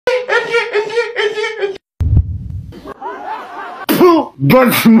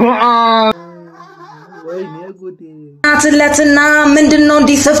በስመ አብ ወይኔ ጉዴ አትለትና ምንድነው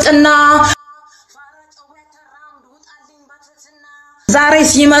እንዲሰፍጥና ዛሬ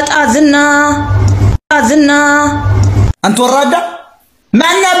ሲመጣ ዝና አንተ ወራዳ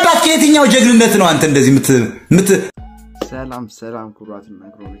ማን አባት ከየትኛው ጀግንነት ነው አንተ እንደዚህ ምት ሰላም ኩራትና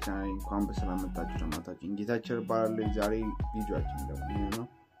ክሮኒካ እንኳን በሰላም መጣችሁ ተማታችሁ ጌታቸው ባለ ዛሬ ቪዲዮአችን ደግሞ ነው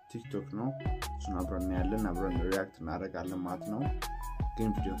ቲክቶክ ነው እሱን አብረን ሪአክት እናደርጋለን ማለት ነው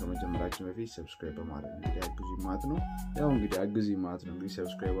ግን ቪዲዮ ከመጀመራችን በፊት ሰብስክራይብ በማድረግ እንግዲህ አግዙ ማለት ነው ያው እንግዲህ አግዙ ማለት ነው እንግዲህ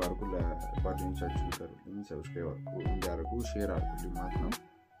ሰብስክራይብ አድርጉ ለጓደኞቻችሁ ንገሩልኝ ሰብስክራይብ አድርጉ እንዲያደርጉ ሼር አድርጉልኝ ማለት ነው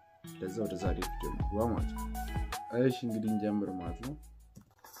ለዛ ወደ ዛሬ ቪዲዮ ነው ማለት ነው እሺ እንግዲህ እንጀምር ማለት ነው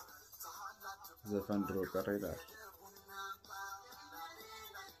ዘፈን ድሮ ቀረ ይላል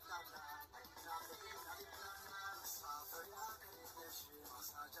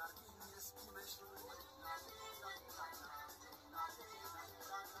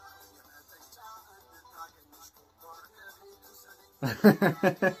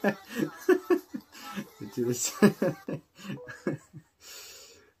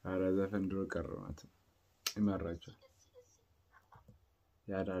አረ ዘፈን ድሮ ቀረ ማለት ይመራቸው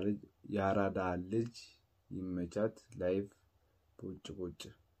ያራዳ ልጅ ይመቻት ላይቭ ፖጭ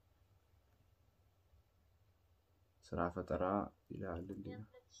ስራ ፈጠራ ይላል እንዴ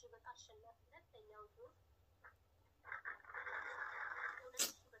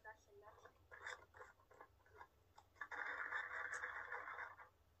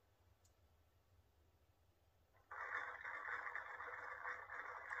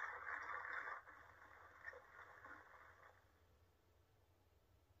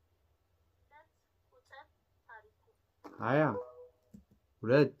አያ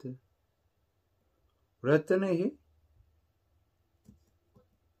ሁለት ነው ይሄ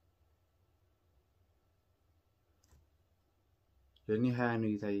ለኔ 20 ነው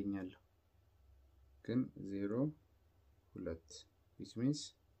ይታየኛል ግን 0 2 which means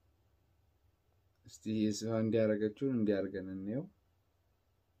እስቲ የሰው እንዲያረጋችሁ እንዲያርገን ነው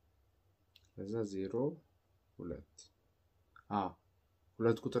ለዛ 0 2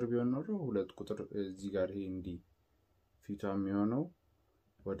 ሁለት ቁጥር ቢሆን ነው ሁለት ቁጥር እዚህ ጋር ይሄ እንዲ ፊቷ የሚሆነው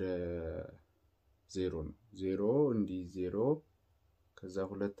ወደ 0 ነው 0 እንዲ 0 ከዛ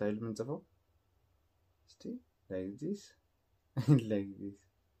ሁለት አይል ምን ጽፈው እስቲ like this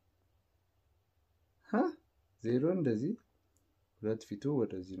ዜሮ እንደዚህ ሁለት ፊቱ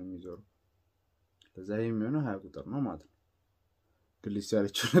ወደዚህ ነው የሚዞረው ለዛ ይሄ የሚሆነው 20 ቁጥር ነው ማለት ነው ግልጽ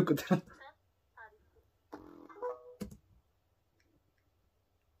ያለችው ቁጥር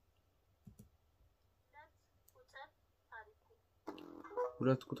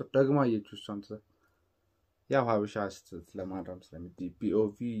ሁለት ቁጥር ደግሞ አየችው እሷም ያው ሀበሻ ለማድረም ስለሚዲ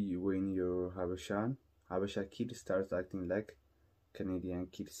POV when your Habesha kids start acting like Canadian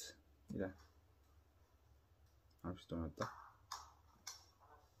kids ይላል አብስቶ መጣ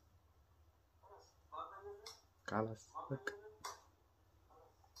ካላስ በቃ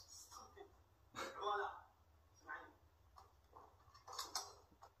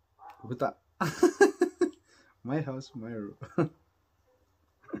ውጣ my house my room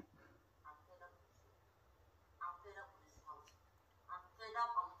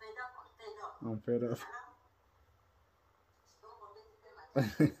I'm fed up.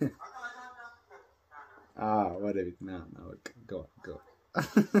 Whatever. No, go.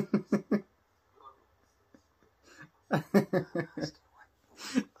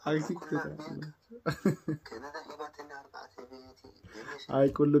 I think I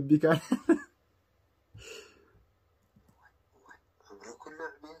could be kind.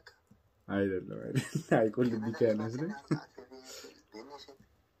 I don't know. I could be kind, isn't it?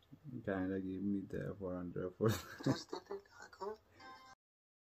 Kinda give me the 400 for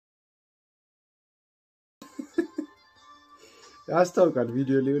ያስታውቃል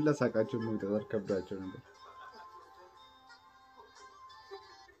ቪዲዮ ላይ ሁላ ሳቃቸው ነው ተዘርከብዳቸው ነበር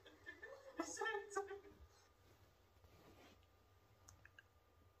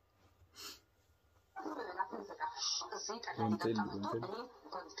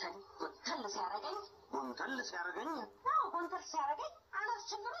ኮንተል ሲያረገኝ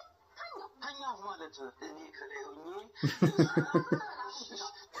አላስቸግረኝ ታኛው ማለት እኔ ከላይ ሆኜ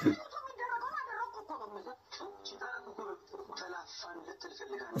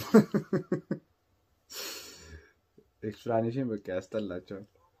ኤክስፕላኔሽን በቃ ያስጠላቸዋል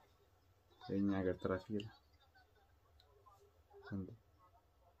የኛ ሀገር ትራፊክ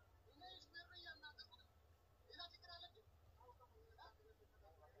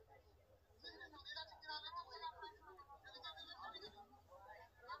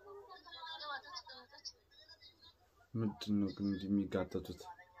ምንድነው ግን የሚጋተቱት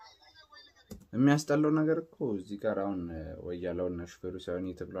የሚያስጠላው ነገር እኮ እዚህ ጋር አሁን ወያላውና ሹፌሩ ሳይሆን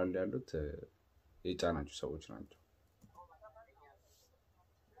እየተብላሉ ያሉት የጫናቸው ሰዎች ናቸው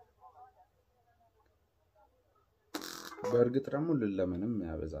በእርግጥ ደግሞ ለለምንም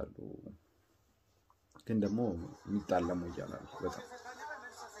ያበዛሉ ግን ደግሞ የሚጣለሙ ይያላል በጣም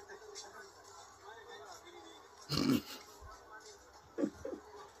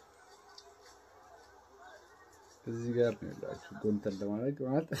እዚህ ጋር ነው ያላችሁ ጎንተል ለማድረግ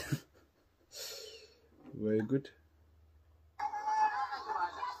ማለት ወይ ጉድ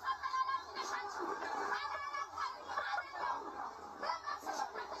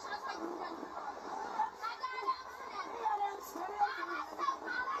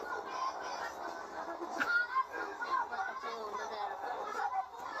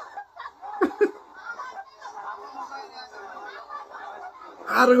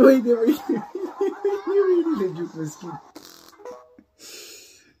አርጎይ ደብይ ልጅ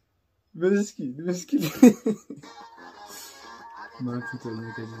ምስኪን ማፊት ነው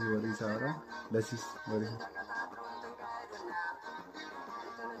ከዚህ ወሬ ሳራ ለሲስ ወሬ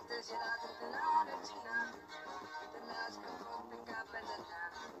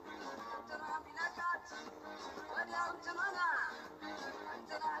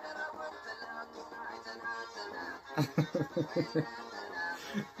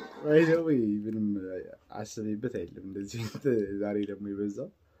ወይ ምንም አስበይበት አይደለም እንደዚህ ዛሬ ደግሞ ይበዛው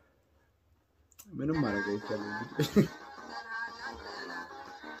ምንም ማድረግ አይቻልም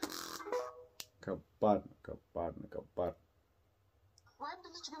ከባድ ወንድ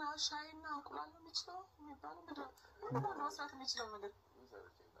ልጅ ግን ሻይና እንቁላል ነው የሚችለው የሚባለው ምንድን ነው መስራት የሚችለው ነገር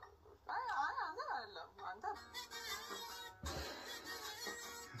አንተ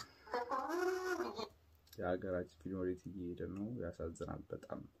የሀገራችን ፊልሞሬት እየሄደ ነው ያሳዝናል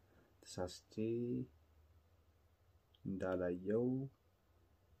በጣም ተሳስቼ እንዳላየው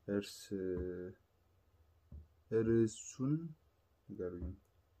እርሱን ንገሩኝ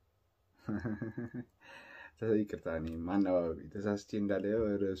ይቅርታኔ ማናባቢ ተሳስቼ እንዳላየው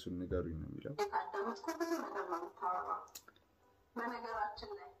እርሱን ንገሩኝ ነው የሚለው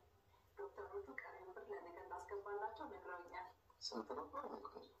በነገራችን ላይ ዶክተሮቹ ቀረን ብር ለነገር ማስገባላቸው ነግረውኛል ሰጥተው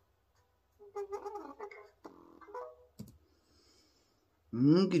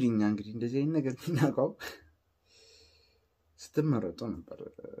እንግዲህ እንደዚህ አይነት ነገር እናቀው ስትመረጡ ነበር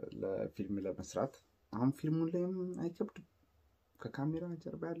ለፊልም ለመስራት አሁን ፊልሙን ላይም አይከብድም ከካሜራ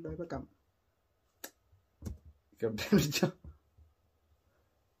ጀርባ ያለው አይበቃም ይከብዳል ብቻ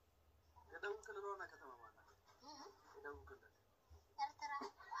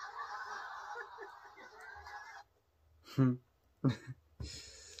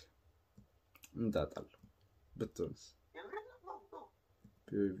እንጣጣል ብትሆንስ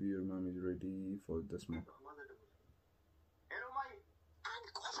your mom is ready for the smoke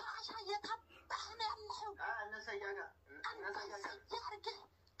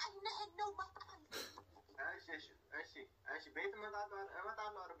እሺ ቤት እመጣለሁ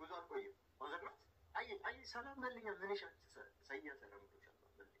አረ ብዙ አልቆይም ወዘና አይ ሰላም በልኛ ምን ይሻል ሰያ ሰላም ብቻ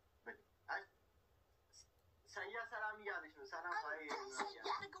በል አይ ሰያ ሰላም ያለሽ ነው ሰላም አይ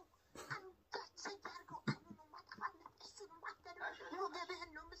ያርገው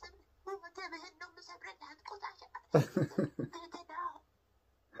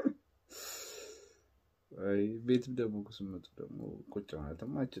አይ ቤት ደግሞ ቁስመቱ ደግሞ ቁጭ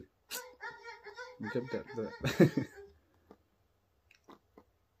ማለትም አይችል ይከብዳል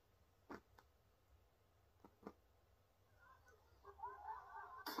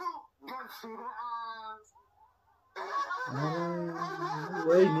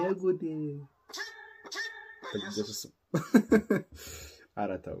ወይ ነጉዴ ተጀስስ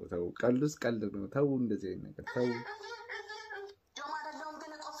አራታው ተው ቀልስ ቀልድ ነው ተው እንደዚህ አይነት ነገር ተው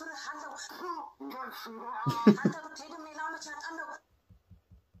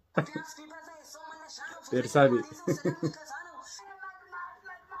ኤርሳቢ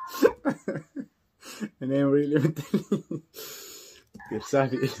እኔ really ምትል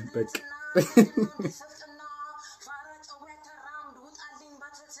ኤርሳቢ በቃ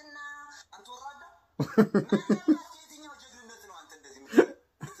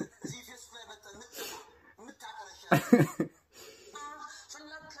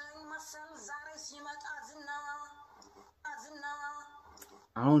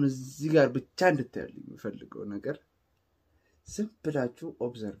አሁን እዚህ ጋር ብቻ እንድታዩልኝ የምፈልገው ነገር ዝም ብላችሁ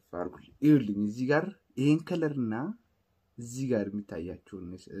ኦብዘርቭ አድርጉልኝ ይኸውልኝ እዚህ ጋር ይሄን ከለርና እዚህ ጋር የሚታያችሁ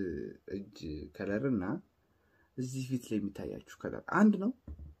እጅ ከለርና እዚህ ፊት ላይ የሚታያችሁ ከለር አንድ ነው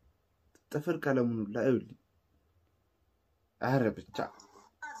ጥፍር ቀለሙን ሁላ ይኸውልኝ አረ ብቻ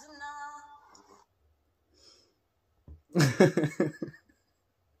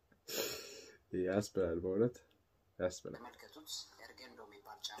ያስበላል በእውነት ያስበላል ተመልከቱት ኤርጌንዶ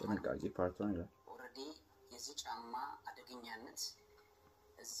የሚባል ጫማ ጥንቃቄ ፓርቷን ይላል ኦሬዲ የዚህ ጫማ አደገኛነት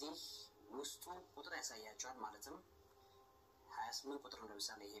እዚህ ውስጡ ቁጥር ያሳያቸዋል ማለትም 28 ቁጥር ነው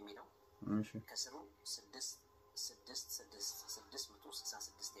ለምሳሌ ይሄ የሚለው እሺ ከስሩ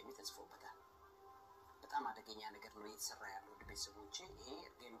 666 የሚል ተጽፎበታል በጣም አደገኛ ነገር ነው እየተሰራ ያለው ቤተሰቦቼ ይሄ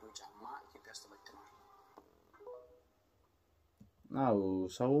ኤርጌንዶ ጫማ ኢትዮጵያ ውስጥ ተበትኗል አው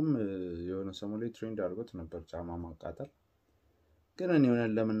ሰውም የሆነ ሰሞኑ ላይ ትሬንድ አድርጎት ነበር ጫማ ማቃጠል ግን እኔ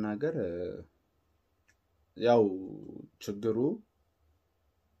ሆነን ለምናገር ያው ችግሩ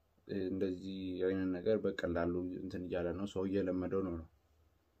እንደዚህ አይነት ነገር በቀላሉ እንትን ይያለ ነው ሰው እየለመደው ነው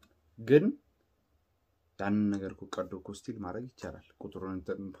ግን ያን ነገር ቆቀዶ ኮስቲል ማድረግ ይቻላል ቁጥሩን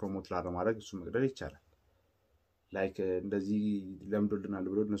ፕሮሞት ለማድረግ እሱ መግደል ይቻላል ላይክ እንደዚህ ለምዶልናል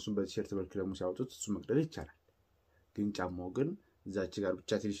ብሎ እነሱን በቲሸርት መልክ ደግሞ ሲያወጡት እሱ መግደል ይቻላል ግን ጫማው ግን እዛች ጋር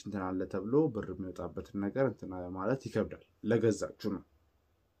ብቻ ትንሽ እንትን አለ ተብሎ ብር የሚወጣበት ነገር እንትን ማለት ይከብዳል ለገዛችሁ ነው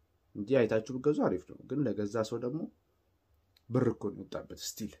እንጂ አይታችሁ ብገዙ አሪፍ ነው ግን ለገዛ ሰው ደግሞ ብር እኮ ነው የወጣበት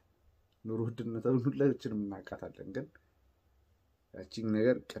ስቲል ኑሮ ውድነቱን ሁላችንም እናቃታለን ግን ያቺን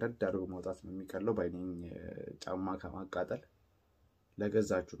ነገር ቀረድ አድርጎ ማውጣት ነው የሚቀለው ባይነኝ ጫማ ከማቃጠል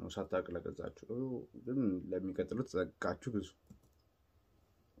ለገዛችሁ ነው ሳታቅ ለገዛችሁ ግን ለሚቀጥሉት ተዘጋችሁ ብዙ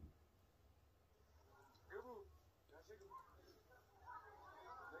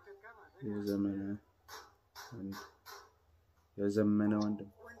የዘመነ ወንድም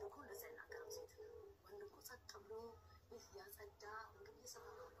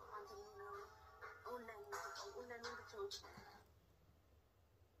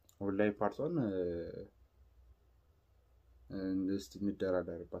ኦንላይን ፓርቷን እስቲ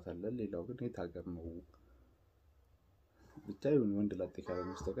እንደራዳርባታለን ሌላው ግን የታገር ነው ብታይ ወንድ ላጤ ካለ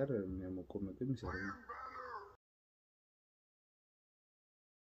መስተቀር የሚያሞቀው ምግብ ይሰራል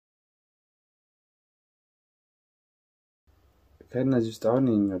ከነዚህ ውስጥ አሁን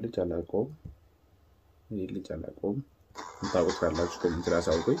የኛው ልጅ አላቆም ይሄ ልጅ አላቆም ታውቁት ካላችሁ ኮሜንት ላይ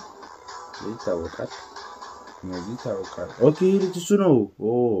አሳውቁኝ ይታወቃል እነዚህ ታውቃል ኦኬ ልጅ እሱ ነው ኦ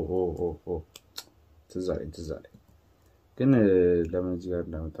ትዛለኝ ግን ለምን እዚህ ጋር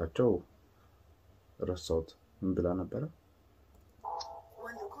እንዳመጣቸው ረሳሁት ምን ብላ ነበር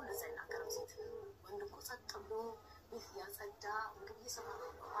ወንድኮ ለዘና ከረምሴት ወንድኮ ሰጥብሎ ይህ ያጸዳ እንግዲህ ሰማው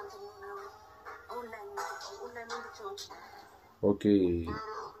አንተ ነው ኦንላይን ብቻዎች ኦኬ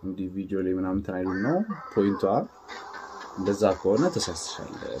እንዲ ቪዲዮ ላይ ምናምን ታይሉ ነው ፖይንቷ እንደዛ ከሆነ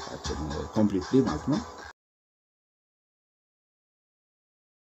ተሳስተሻል ታችን ኮምፕሊትሊ ማለት ነው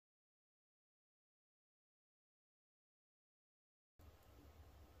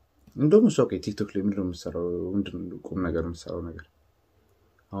እንደውም ሶኬ ቲክቶክ ላይ ምንድነው ምንድነው ቁም ነገር የምሰራው ነገር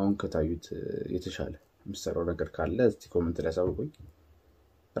አሁን ከታዩት የተሻለ የምሰራው ነገር ካለ እስቲ ኮሜንት ላይ አሳውቁኝ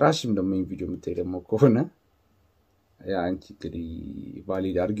ራስሽም ደግሞ ይሄን ቪዲዮ የምታይ ደግሞ ከሆነ ያ አንቺ እንግዲህ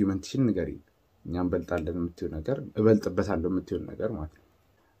ቫሊድ አርጊውመንትሽን ንገሪ እኛም በልጣለን የምትዩ ነገር እበልጥበታለሁ የምትዩ ነገር ማለት ነው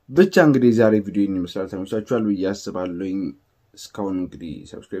ብቻ እንግዲህ ዛሬ ቪዲዮን ይመስላል ተመቻችኋል ብዬ አስባለሁኝ እስካሁን እንግዲህ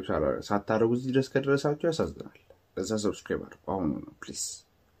ሰብስክራይብ ሳታደርጉ እዚህ ድረስ ከደረሳችሁ ያሳዝናል ለዛ ሰብስክራይብ አድርጉ አሁን ነው ፕሊዝ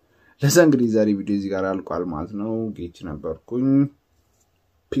ለዛ እንግዲህ ዛሬ ቪዲዮ እዚህ ጋር አልቋል ማለት ነው ጌች ነበርኩኝ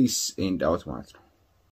ፒስ ኤንድ አውት ማለት ነው